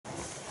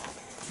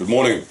Good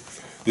morning.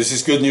 This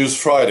is Good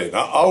News Friday.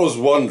 Now, I was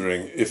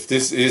wondering if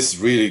this is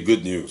really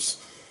good news.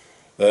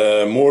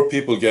 More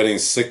people getting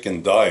sick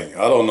and dying.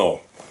 I don't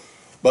know.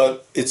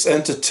 But it's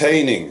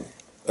entertaining,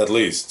 at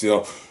least.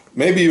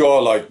 Maybe you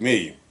are like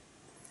me.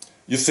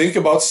 You think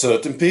about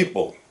certain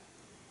people.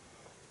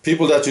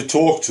 People that you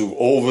talk to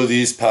over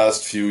these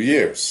past few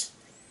years.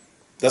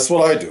 That's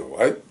what I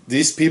do.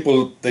 These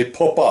people, they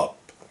pop up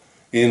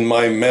in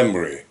my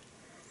memory.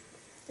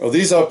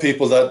 These are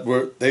people that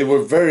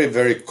were very,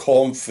 very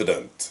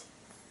confident.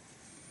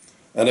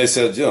 And they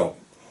said,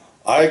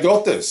 I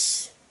got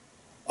this.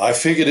 I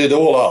figured it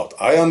all out.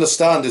 I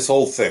understand this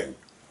whole thing.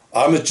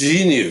 I'm a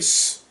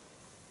genius.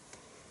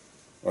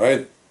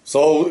 Right?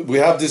 So we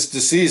have this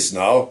disease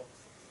now,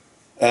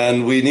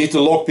 and we need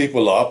to lock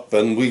people up,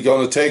 and we're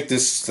going to take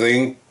this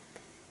thing,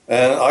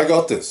 and I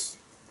got this.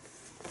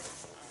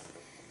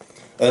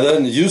 And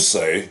then you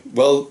say,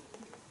 well,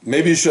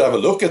 maybe you should have a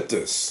look at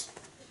this.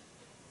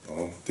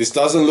 This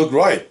doesn't look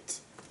right.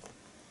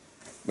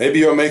 Maybe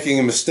you're making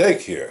a mistake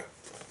here.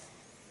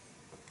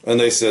 And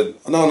they said,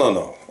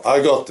 no,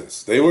 I got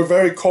this. They were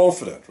very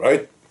confident,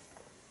 right?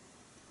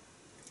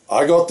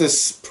 I got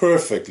this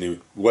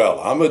perfectly well.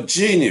 I'm a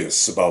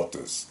genius about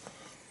this.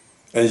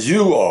 And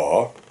you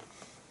are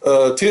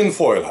a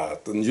tinfoil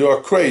hat, and you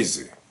are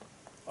crazy.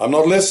 I'm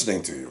not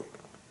listening to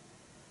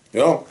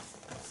you.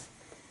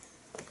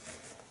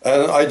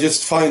 And I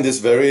just find this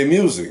very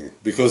amusing,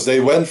 because they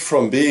went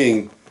from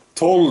being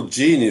total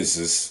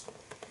geniuses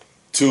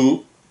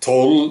to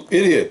total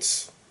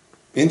idiots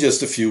in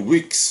just a few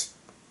weeks.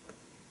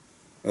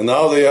 And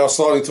now they are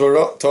starting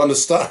to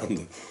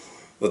understand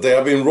that they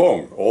have been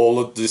wrong all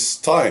of this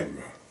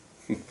time.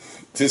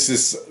 This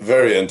is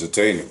very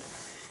entertaining.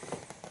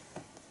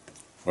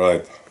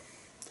 Right.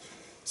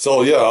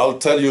 So yeah, I'll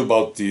tell you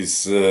about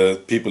these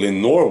people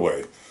in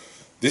Norway.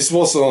 This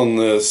was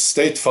on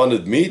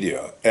state-funded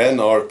media,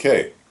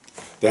 NRK.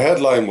 The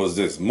headline was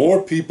this: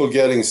 more people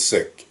getting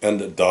sick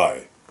and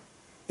die.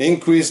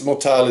 Increased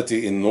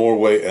mortality in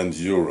Norway and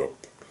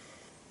Europe.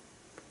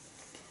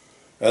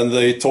 And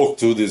they talked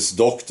to this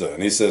doctor,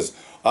 and he says,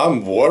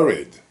 I'm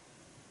worried.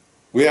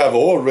 We have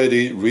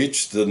already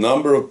reached the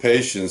number of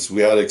patients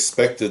we had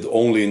expected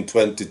only in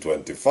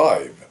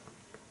 2025.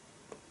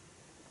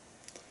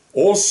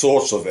 All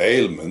sorts of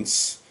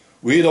ailments.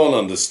 We don't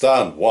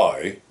understand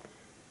why.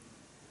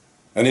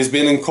 And he's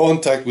been in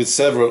contact with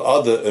several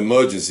other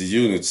emergency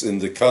units in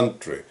the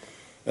country,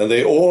 and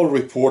they all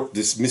report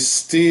this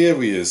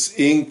mysterious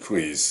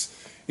increase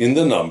in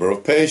the number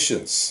of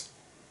patients.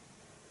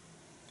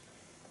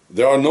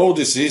 There are no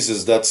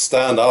diseases that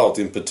stand out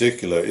in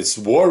particular. It's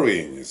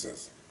worrying, he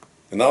says.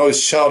 And now he's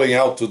shouting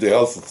out to the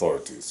health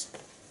authorities.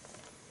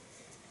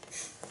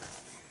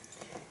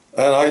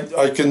 And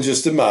I can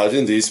just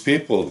imagine these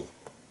people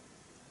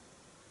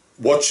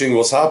watching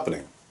what's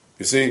happening,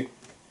 you see.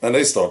 And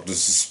they start to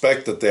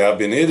suspect that they have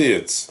been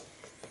idiots.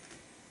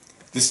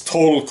 This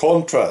total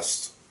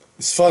contrast.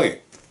 It's funny.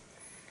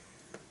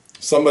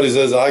 Somebody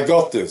says, I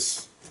got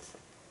this.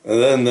 And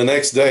then the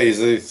next day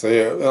they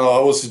say, I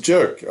was a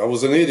jerk. I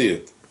was an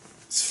idiot.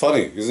 It's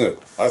funny, isn't it?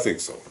 I think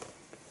so.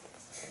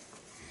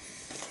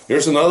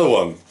 Here's another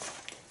one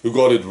who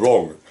got it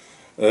wrong.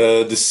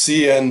 The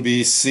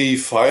CNBC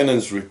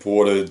finance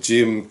reporter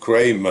Jim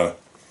Cramer.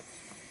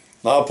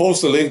 Now I'll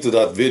post a link to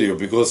that video,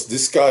 because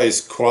this guy is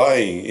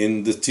crying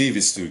in the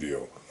TV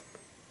studio.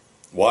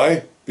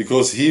 Why?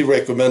 Because he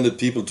recommended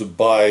people to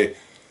buy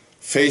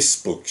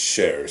Facebook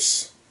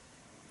shares.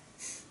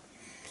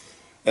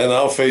 And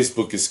now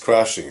Facebook is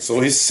crashing. So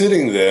he's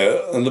sitting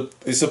there and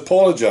he's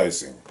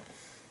apologizing.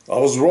 I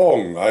was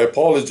wrong, I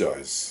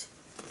apologize.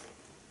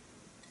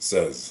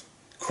 Says,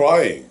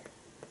 crying.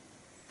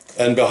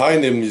 And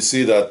behind him you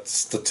see that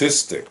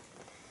statistic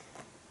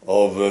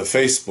of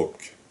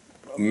Facebook,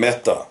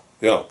 Meta.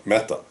 Yeah,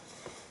 Meta,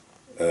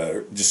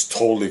 just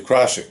totally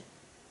crashing.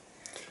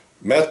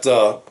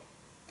 Meta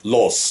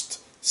lost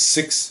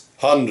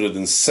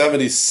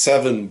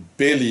 $677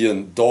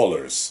 billion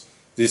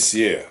this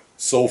year,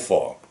 so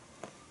far.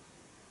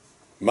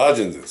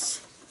 Imagine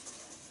this.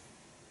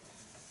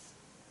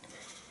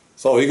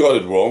 So he got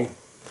it wrong.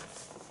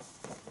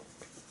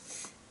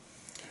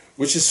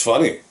 Which is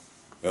funny,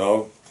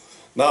 Now,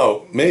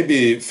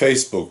 maybe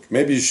Facebook,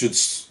 maybe you should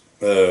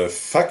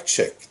fact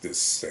check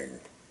this thing.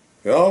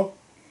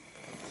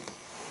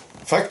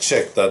 Fact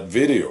check that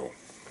video.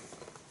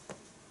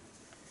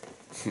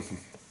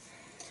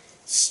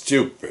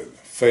 Stupid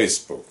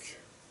Facebook.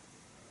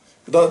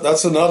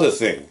 That's another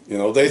thing.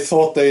 They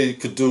thought they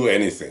could do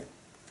anything.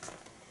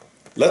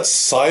 Let's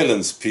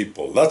silence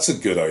people. That's a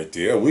good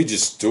idea. We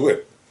just do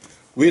it.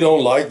 We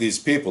don't like these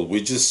people.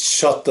 We just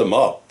shut them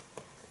up.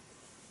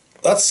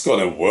 That's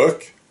gonna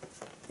work.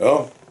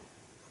 Now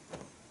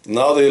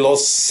they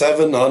lost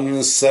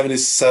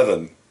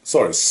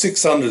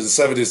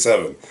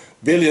 $677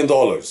 billion.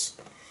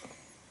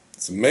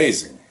 It's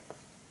amazing.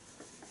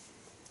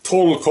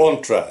 Total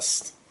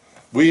contrast.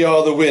 We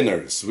are the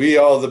winners. We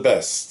are the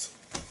best.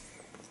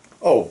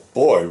 Oh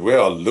boy, we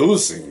are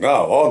losing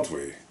now, aren't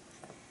we?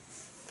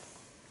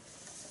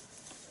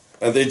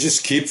 And they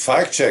just keep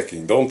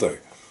fact-checking, don't they?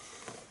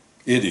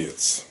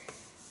 Idiots.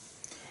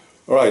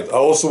 Alright, I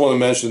also want to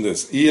mention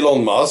this.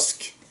 Elon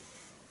Musk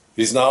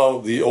is now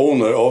the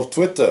owner of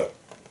Twitter.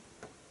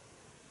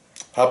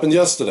 Happened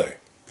yesterday.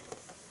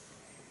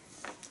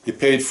 He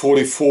paid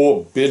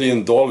 $44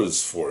 billion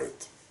for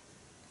it.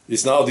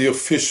 He's now the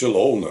official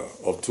owner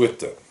of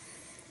Twitter.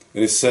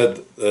 And he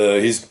said,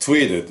 he's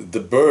tweeted, "The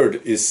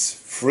bird is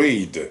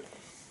freed,"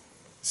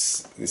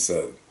 he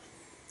said.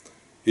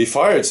 He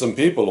fired some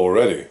people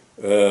already.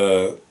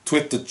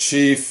 Twitter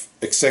chief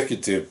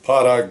executive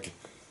Parag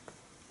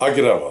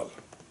Agrawal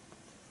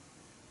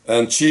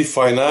and chief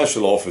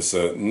financial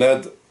officer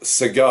Ned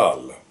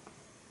Segal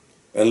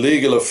and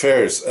legal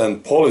affairs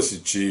and policy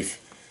chief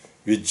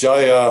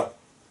Vijaya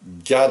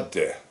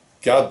Gadde.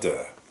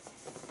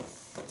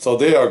 So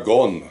they are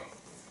gone.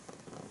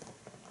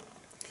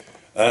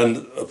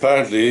 And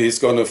apparently he's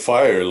going to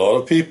fire a lot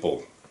of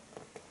people.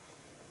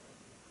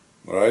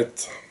 All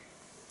right.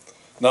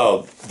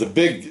 Now, the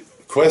big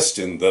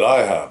question that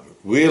I have,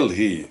 will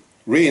he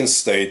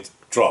reinstate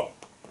Trump?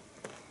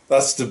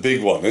 That's the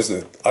big one,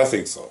 isn't it? I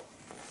think so.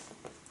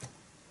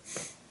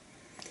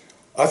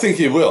 I think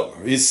he will.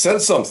 He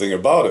said something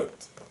about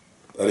it,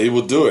 that he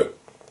would do it.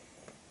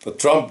 That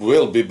Trump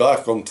will be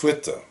back on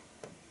Twitter.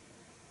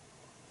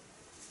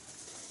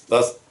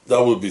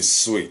 That would be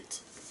sweet.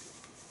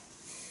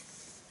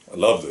 I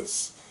love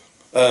this.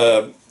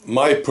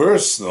 My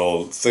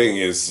personal thing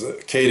is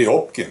Katie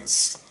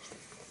Hopkins.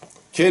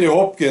 Katie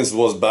Hopkins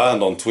was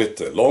banned on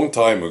Twitter a long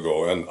time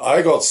ago, and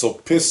I got so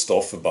pissed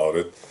off about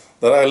it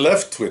that I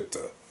left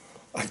Twitter.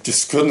 I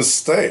just couldn't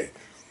stay.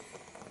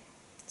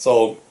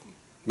 So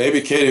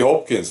maybe Katie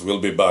Hopkins will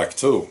be back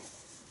too.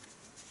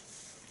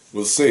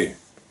 We'll see.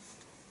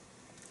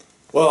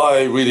 Well,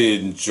 I really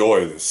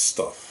enjoy this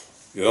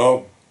stuff, you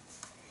know.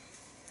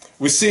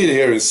 We see it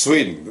here in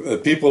Sweden.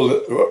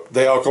 People,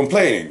 they are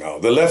complaining now,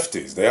 the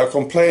lefties, they are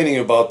complaining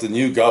about the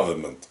new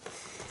government.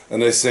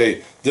 And they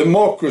say,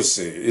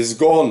 democracy is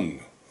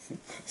gone.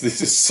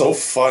 This is so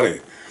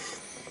funny.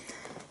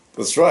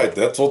 That's right,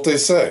 that's what they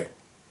say.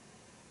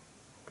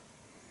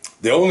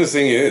 The only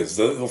thing is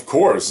that, of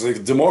course,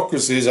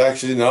 democracy is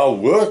actually now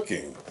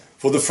working.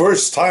 For the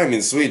first time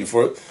in Sweden,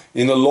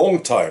 in a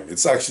long time,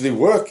 it's actually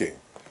working.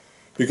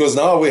 Because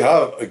now we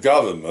have a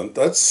government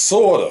that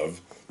sort of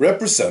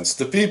represents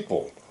the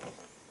people.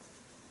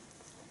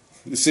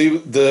 You see,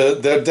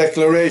 their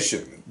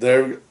declaration,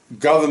 their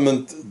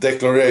government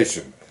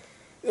declaration,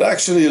 it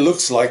actually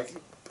looks like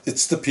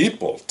it's the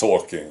people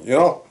talking, you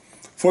know,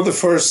 for the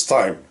first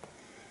time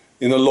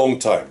in a long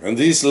time. And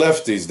these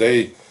lefties,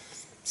 they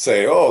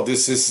say, oh,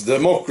 this is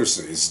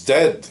democracy, it's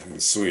dead in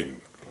Sweden.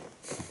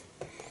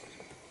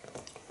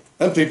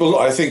 And people,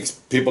 I think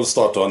people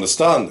start to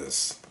understand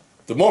this.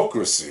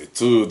 Democracy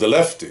to the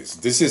lefties,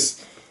 this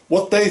is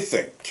what they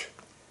think.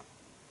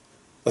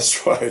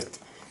 That's right.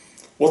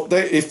 What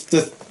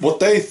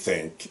they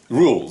think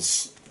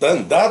rules,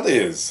 then that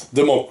is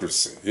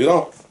democracy, you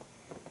know?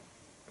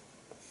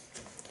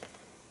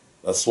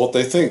 That's what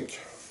they think.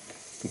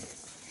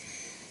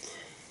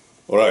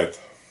 All right.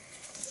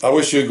 I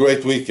wish you a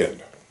great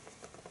weekend.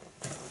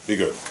 Be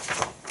good.